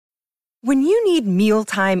When you need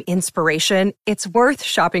mealtime inspiration, it's worth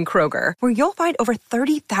shopping Kroger, where you'll find over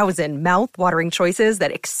 30,000 mouth-watering choices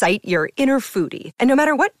that excite your inner foodie. And no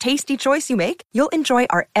matter what tasty choice you make, you'll enjoy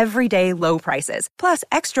our everyday low prices, plus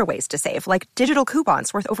extra ways to save, like digital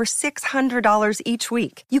coupons worth over $600 each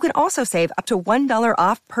week. You can also save up to $1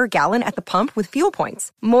 off per gallon at the pump with fuel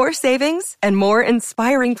points. More savings and more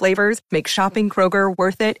inspiring flavors make shopping Kroger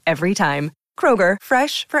worth it every time. Kroger,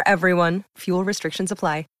 fresh for everyone. Fuel restrictions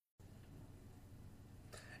apply.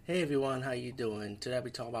 Hey everyone, how you doing? Today we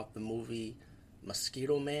talk about the movie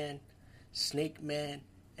Mosquito Man, Snake Man,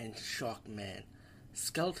 and Shark Man.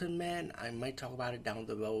 Skeleton Man, I might talk about it down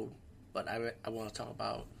the road, but I want to talk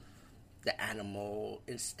about the animal,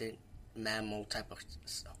 instant mammal type of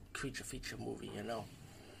creature feature movie, you know.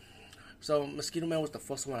 So Mosquito Man was the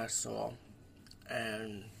first one I saw,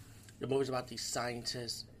 and the movie's about these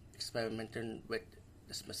scientists experimenting with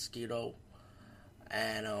this mosquito,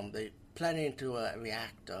 and they plant it into a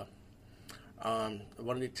reactor. One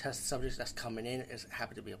of the test subjects that's coming in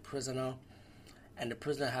happened to be a prisoner, and the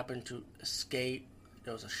prisoner happened to escape.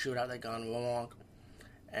 There was a shootout that gone wrong,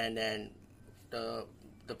 and then the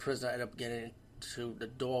prisoner ended up getting to the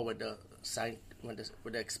door with the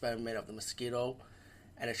experiment of the mosquito,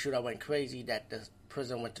 and the shootout went crazy. That the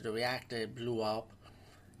prisoner went to the reactor, it blew up.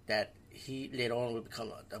 That he later on would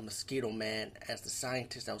become a Mosquito Man as the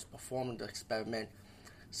scientist that was performing the experiment.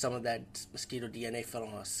 Some of that mosquito DNA fell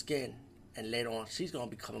on her skin, and later on she's going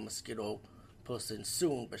to become a mosquito person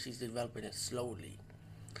soon, but she's developing it slowly.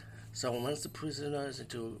 So once the prisoner is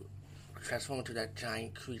transformed into that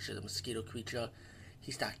giant creature, the mosquito creature,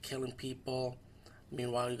 he starts killing people.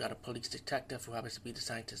 Meanwhile, you got a police detective who happens to be the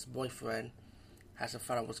scientist's boyfriend, has to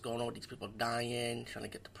find out what's going on with these people dying, trying to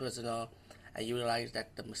get the prisoner, and you realize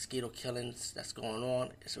that the mosquito killings that's going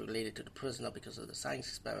on is related to the prisoner because of the science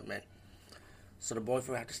experiment. So the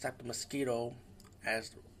boyfriend had to stop the mosquito as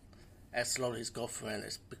slowly his girlfriend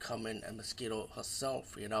is becoming a mosquito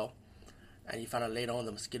herself, you know. And you find out later on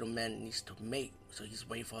the Mosquito Man needs to mate, so he's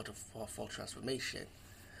waiting for her for a full transformation.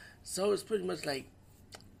 So it's pretty much like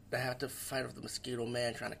they have to fight with the Mosquito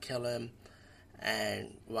Man trying to kill him,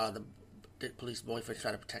 and while the police boyfriend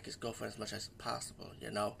trying to protect his girlfriend as much as possible, you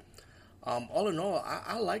know. All in all,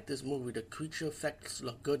 I like this movie. The creature effects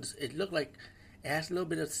look good. It looked like it has a little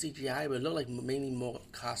bit of CGI, but it looked like mainly more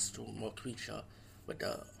costume, more creature with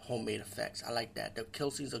the homemade effects. I like that. The kill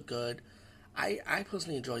scenes are good. I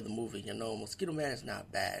personally enjoyed the movie, you know. Mosquito Man is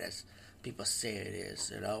not bad as people say it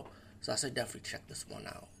is, you know. So I say definitely check this one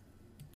out.